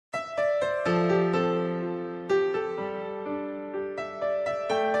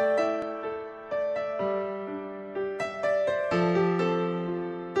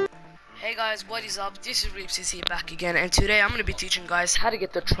guys, what is up? This is Reeps here back again, and today I'm going to be teaching guys how to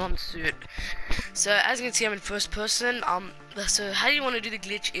get the Tron suit. So as you can see, I'm in first person. So how you want to do the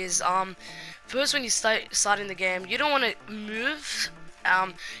glitch is first when you starting the game, you don't want to move.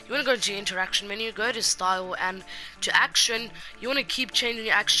 You want to go to your interaction menu, go to style, and to action. You want to keep changing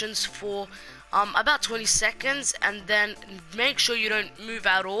your actions for about 20 seconds, and then make sure you don't move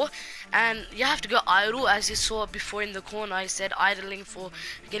at all. And you have to go idle, as you saw before in the corner. I said idling for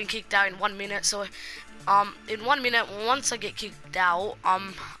getting kicked out in 1 minute. So in 1 minute, once I get kicked out,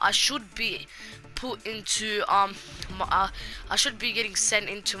 I should be put into I should be getting sent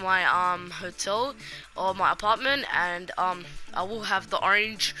into my hotel or my apartment, and I will have the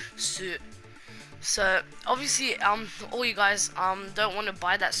orange suit. So obviously all you guys don't want to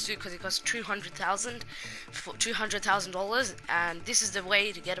buy that suit because it costs $200,000, and this is the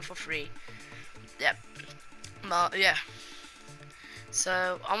way to get it for free. Yep. Yeah.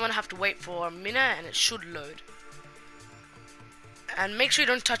 So I'm gonna have to wait for a minute and it should load. And make sure you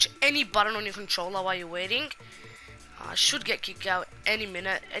don't touch any button on your controller while you're waiting. I should get kicked out any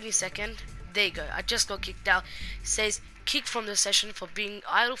minute, any second. There you go, I just got kicked out. It says kicked from the session for being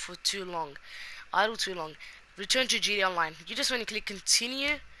idle for too long. Idle too long. Return to GD Online. You just want to click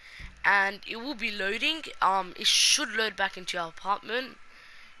continue, and it will be loading. It should load back into your apartment.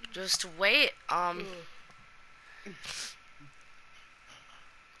 Just wait. And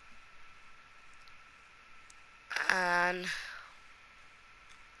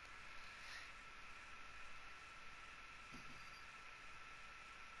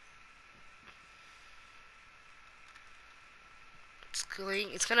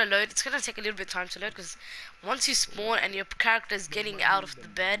it's gonna load. It's gonna take a little bit of time to load, because once you spawn and your character is getting out of the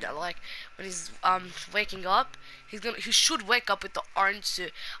bed, like when he's waking up, he should wake up with the orange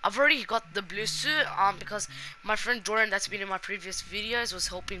suit. I've already got the blue suit because my friend Jordan, that's been in my previous videos, was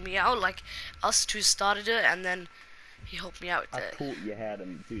helping me out. Like, us two started it, and then he helped me out with it. I taught you how to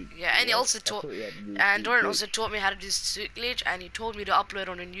do. Yeah, and he also taught, and Jordan also taught me how to do suit glitch, and he told me to upload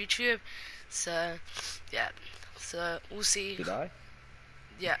on YouTube. So yeah, so we'll see. Did I?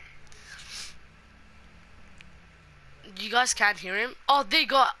 Yeah. You guys can't hear him. Oh, there you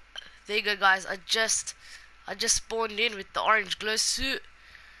go. There you go, guys. I just spawned in with the orange glow suit,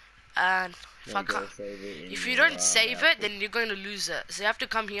 and if you don't save it, then you're going to lose it. So you have to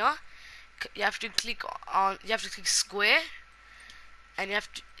come here. You have to click on. You have to click square, and you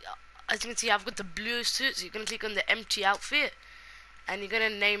have to. As you can see, I've got the blue suit. So you're gonna click on the empty outfit, and you're gonna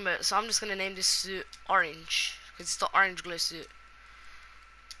name it. So I'm just gonna name this suit orange, because it's the orange glow suit.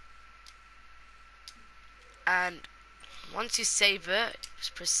 And once you save it,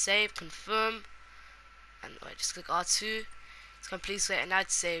 just press save, confirm, and just click R2. It's complete, and now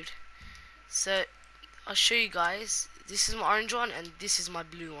it's saved. So I'll show you guys. This is my orange one, and this is my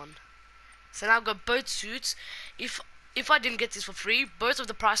blue one. So now I've got both suits. If I didn't get this for free, both of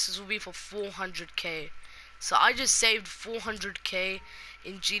the prices will be for 400k. So I just saved 400k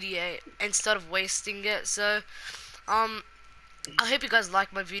in GTA instead of wasting it. So I hope you guys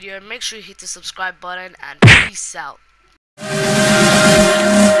like my video. Make sure you hit the subscribe button, and peace out.